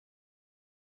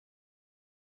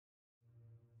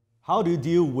How do you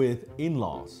deal with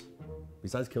in-laws?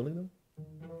 Besides killing them?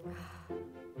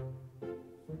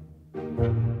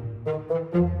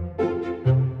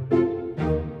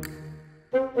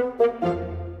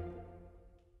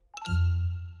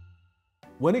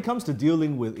 When it comes to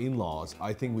dealing with in-laws,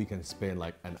 I think we can spend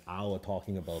like an hour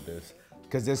talking about this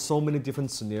because there's so many different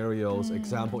scenarios.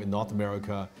 Example, in North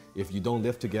America, if you don't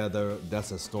live together, that's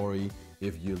a story.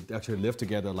 If you actually live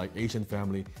together, like Asian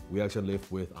family, we actually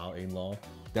live with our in-law,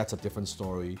 that's a different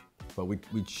story. But we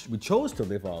chose to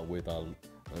live with our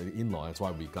in-law, that's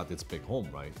why we got this big home,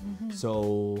 right?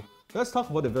 So let's talk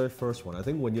about the very first one. I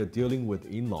think when you're dealing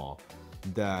with in-law,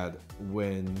 that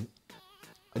when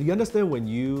and you understand when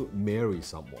you marry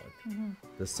someone,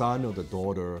 the son or the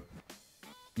daughter,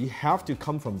 you have to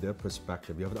come from their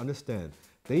perspective. You have to understand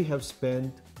they have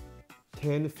spent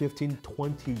 10, 15,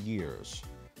 20 years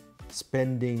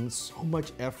spending so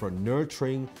much effort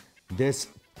nurturing this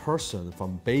person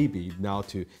from baby now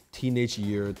to teenage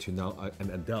year to now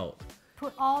an adult.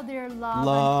 Put all their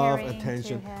love and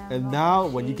attention. into him, and now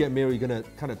when you get married, you're gonna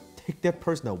kind of take that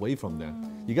person away from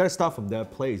them. You gotta start from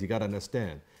that place, you gotta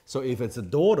understand. So if it's a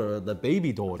daughter, the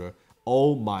baby daughter,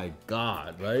 oh my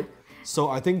God, right? So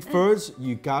I think first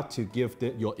you got to give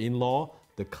your in-law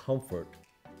the comfort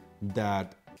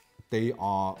that they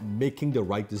are making the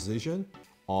right decision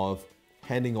of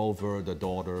handing over the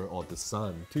daughter or the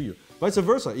son to you. Vice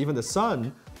versa, even the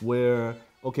son where,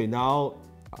 okay, now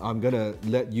I'm gonna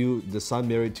let you, the son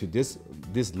married to this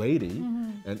lady,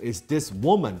 and is this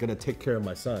woman gonna take care of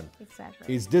my son?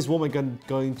 Exactly. Is this woman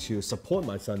going to support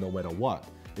my son no matter what?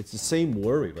 It's the same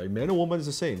worry, right? Man or woman is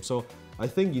the same. So I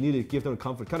think you need to give them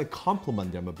comfort, kind of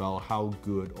compliment them about how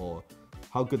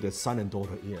good their son and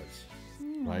daughter is,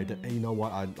 right? And you know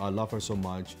what? I love her so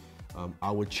much.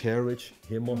 I would cherish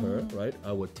him or her, right?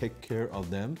 I would take care of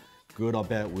them. Good or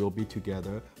bad, we'll be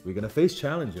together. We're gonna face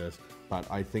challenges, but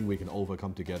I think we can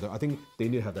overcome together. I think they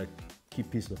need to have that keep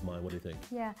peace of mind. What do you think?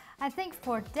 Yeah, I think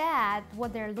for dad,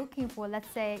 what they're looking for, let's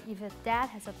say if a dad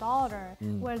has a daughter,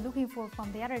 we're looking for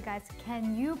from the other guys,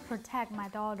 can you protect my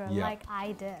daughter like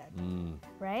I did,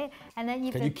 right? And then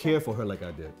if Can you care for her like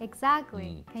I did?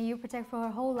 Exactly. Can you protect for her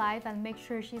whole life and make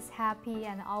sure she's happy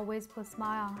and always put a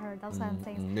smile on her, those kind of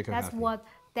things. That's happy. what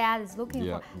dad is looking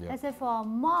for. Let's say for a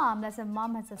mom, let's say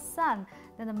mom has a son,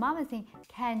 then the mom is thinking,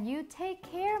 can you take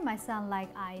care of my son like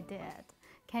I did?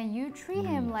 Can you treat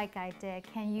him like I did?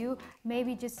 Can you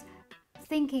maybe just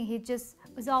thinking he just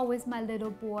was always my little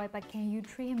boy, but can you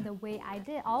treat him the way I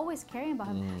did? Always caring about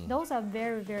him. Those are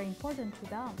very, very important to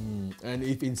them. And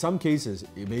if in some cases,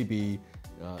 it may be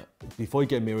before you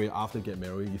get married, after you get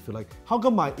married, you feel like, how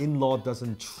come my in-law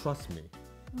doesn't trust me?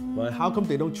 Right? How come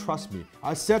they don't trust me?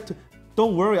 I said,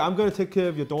 don't worry, I'm going to take care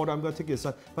of your daughter, I'm going to take care of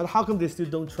your son, but how come they still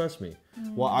don't trust me?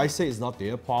 Well, I say it's not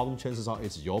their problem, chances are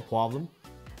it's your problem.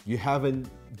 You haven't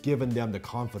given them the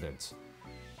confidence,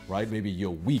 right? Maybe you're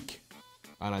weak,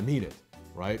 and I mean it,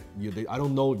 right? I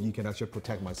don't know if you can actually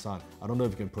protect my son. I don't know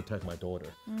if you can protect my daughter.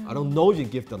 I don't know if you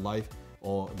can give the life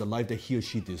that he or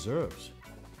she deserves.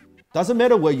 Doesn't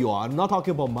matter where you are. I'm not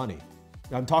talking about money.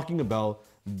 I'm talking about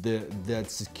that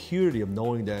security of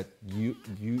knowing that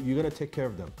you're gonna take care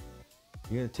of them.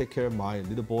 You're gonna take care of my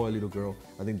little boy, little girl.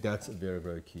 I think that's very,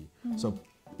 very key. So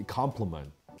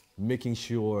compliment, making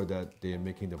sure that they're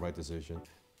making the right decision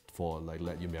for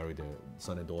let you marry their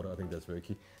son and daughter. I think that's very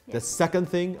key. The second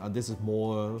thing, and this is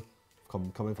more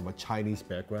coming from a Chinese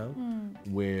background,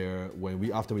 where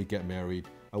after we get married,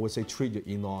 I would say treat your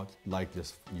in-law like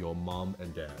just your mom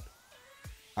and dad.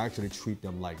 Actually treat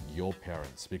them like your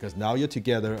parents, because now you're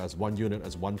together as one unit,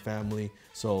 as one family.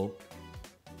 So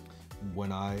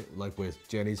when like with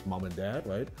Jenny's mom and dad,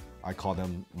 right? I call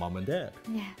them mom and dad.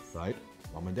 Yes. Right?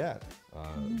 Mom and dad.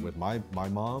 With my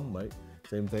mom, right?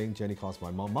 Same thing, Jenny calls my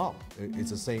mom. It's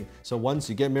the same. So once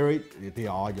you get married, they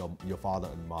are your father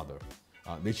and mother.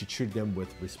 They should treat them with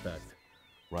respect,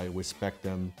 right? Respect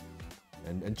them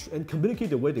and communicate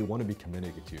the way they want to be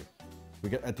communicated to you.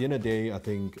 Because at the end of the day, I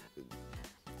think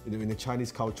in the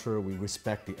Chinese culture, we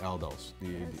respect the elders,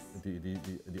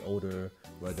 the older,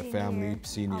 right? The family,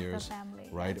 seniors,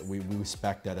 right? We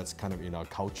respect that. That's kind of in our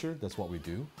culture. That's what we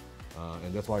do.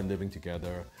 And that's why living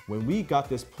together. When we got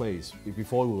this place,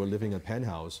 before we were living in a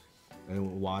penthouse,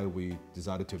 and why we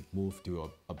decided to move to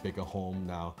a bigger home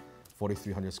now,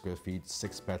 4,300 square feet,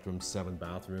 6 bedrooms, 7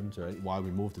 bathrooms, right? Why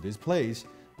we moved to this place,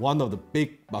 one of the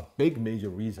big major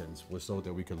reasons was so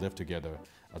that we could live together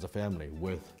as a family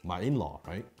with my in-law,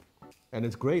 right? And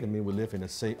it's great. I mean, we live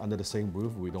under the same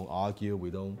roof. We don't argue.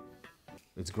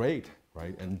 It's great,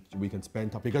 right? And we can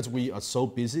spend time, because we are so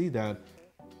busy that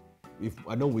if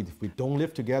we don't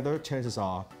live together, chances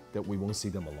are that we won't see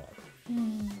them a lot.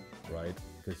 right?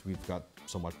 Because we've got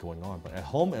so much going on. But at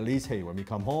home, at least, hey, when we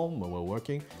come home, when we're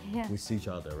working, we see each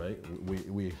other, right?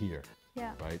 We're here,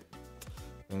 right?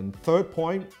 And third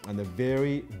point, and a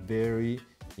very, very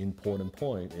important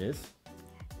point is,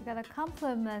 you gotta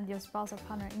compliment your spouse or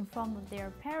partner in front of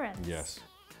their parents. Yes.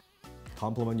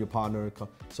 Compliment your partner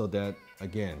so that,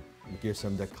 again, it gives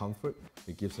them that comfort.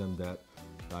 It gives them that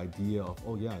idea of,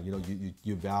 oh yeah, you know,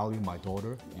 you value my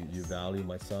daughter, you value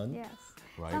my son. Yes.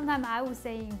 Right? Sometimes I would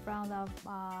say in front of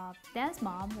Dan's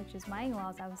mom, which is my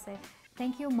in-laws, I would say,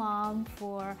 thank you, Mom,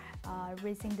 for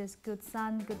raising this good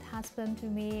son, good husband to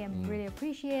me, and really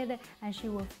appreciate it, and she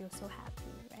will feel so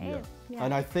happy, right? Yeah.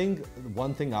 And I think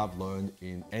one thing I've learned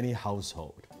in any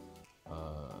household,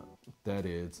 that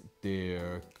is,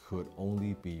 there could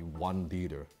only be one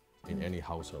leader in any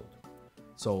household.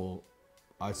 So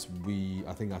I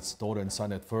think as daughter and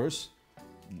son at first,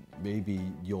 maybe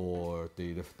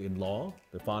the in-law,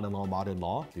 the father-in-law,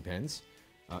 mother-in-law, depends,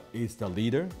 is the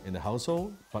leader in the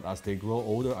household. But as they grow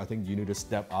older, I think you need to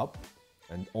step up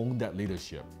and own that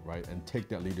leadership, right? And take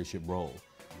that leadership role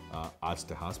as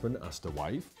the husband, as the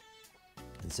wife,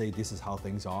 and say this is how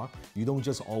things are. You don't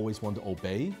just always want to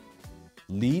obey.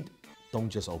 Lead, don't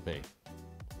just obey.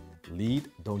 Lead,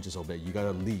 don't just obey. You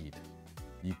gotta lead.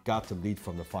 You got to lead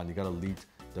from the front. You gotta lead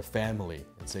the family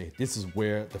and say, this is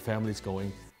where the family is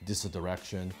going, this is the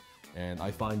direction. And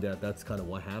I find that that's kind of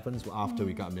what happens after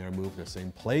we got married, moved to the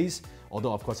same place.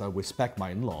 Although, of course, I respect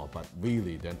my in-law, but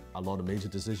really, then a lot of major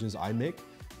decisions I make,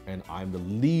 and I'm the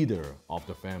leader of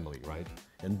the family, right?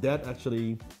 And that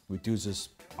actually reduces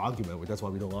argument. That's why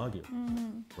we don't argue,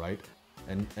 right?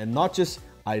 And not just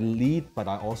I lead, but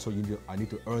I also need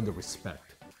to earn the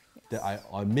respect. That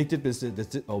I make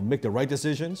the right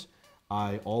decisions.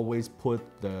 I always put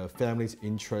the family's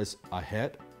interests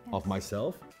ahead of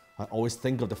myself. I always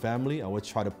think of the family. I always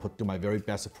try to do my very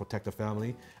best to protect the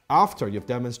family. After you've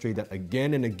demonstrated that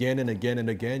again and again and again and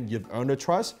again, you've earned the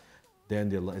trust,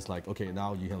 then it's like, okay,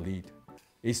 now you can lead.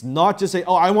 It's not just say,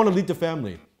 oh, I want to lead the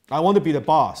family. I want to be the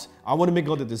boss. I want to make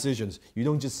all the decisions. You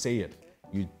don't just say it.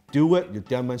 You do it, you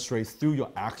demonstrate through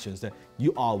your actions that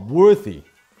you are worthy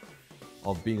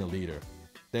of being a leader,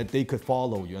 that they could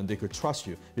follow you and they could trust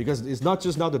you. Because it's not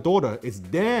just now the daughter, it's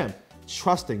them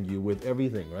trusting you with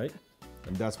everything, right?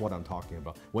 And that's what I'm talking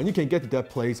about. When you can get to that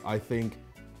place, I think,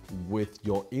 with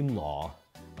your in-law,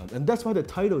 and that's why the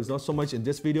title is not so much in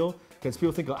this video, because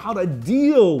people think, how do I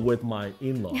deal with my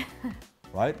in-law,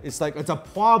 right? It's like, it's a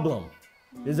problem,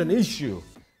 it's an issue.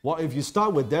 Well, if you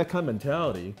start with that kind of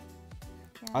mentality,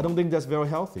 I don't think that's very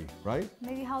healthy, right?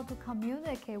 Maybe how to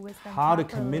communicate with them. How to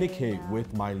communicate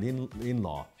with my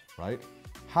in-law, right?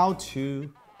 How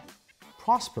to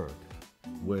prosper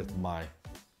with my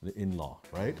in-law,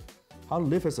 right? How to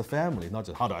live as a family, not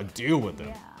just how do I deal with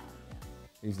them.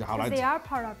 Because they are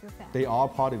part of your family. They are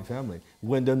part of your family.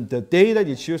 When the day that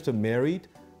you choose to marry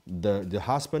the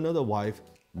husband or the wife,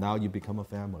 now you become a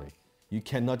family. You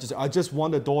cannot just say, I just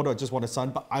want a daughter, I just want a son,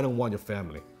 but I don't want your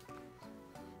family.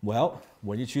 Well,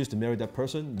 when you choose to marry that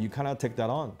person, you cannot take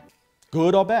that on.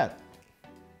 Good or bad.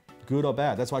 Good or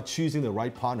bad. That's why choosing the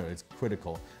right partner is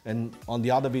critical. And on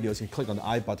the other videos, you click on the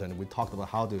I button. We talked about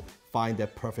how to find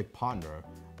that perfect partner.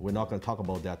 We're not going to talk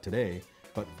about that today.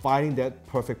 But finding that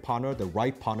perfect partner, the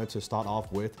right partner to start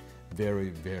off with, very,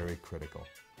 very critical.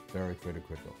 Very, very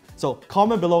critical. So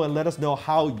comment below and let us know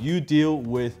how you deal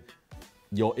with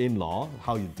your in-law,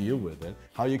 how you deal with it,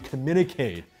 how you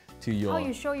communicate to your... How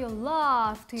you show your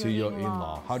love to your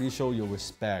in-law. How do you show your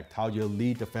respect? How do you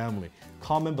lead the family?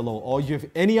 Comment below. Or if you have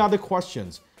any other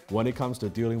questions when it comes to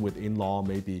dealing with in-law,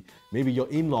 maybe your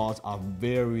in-laws are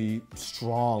very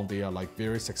strong, they are like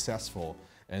very successful,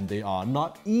 and they are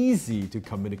not easy to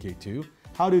communicate to.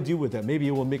 How do you deal with that? Maybe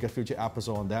we'll make a future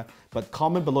episode on that. But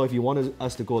comment below if you want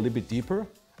us to go a little bit deeper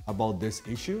about this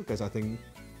issue, because I think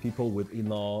people with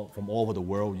in-law from all over the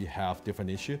world, you have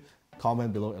different issues.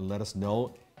 Comment below and let us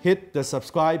know. Hit the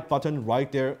subscribe button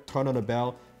right there, turn on the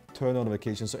bell, turn on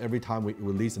notifications, so every time we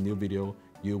release a new video,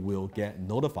 you will get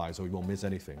notified so you won't miss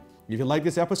anything. If you like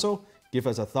this episode, give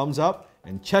us a thumbs up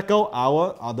and check out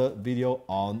our other video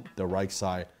on the right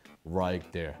side, right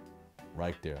there.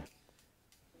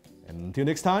 And until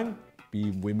next time,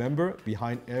 remember,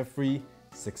 behind every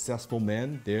successful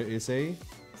man, there is a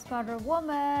smarter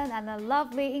woman and a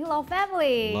lovely in-law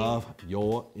family. Love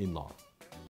your in-law.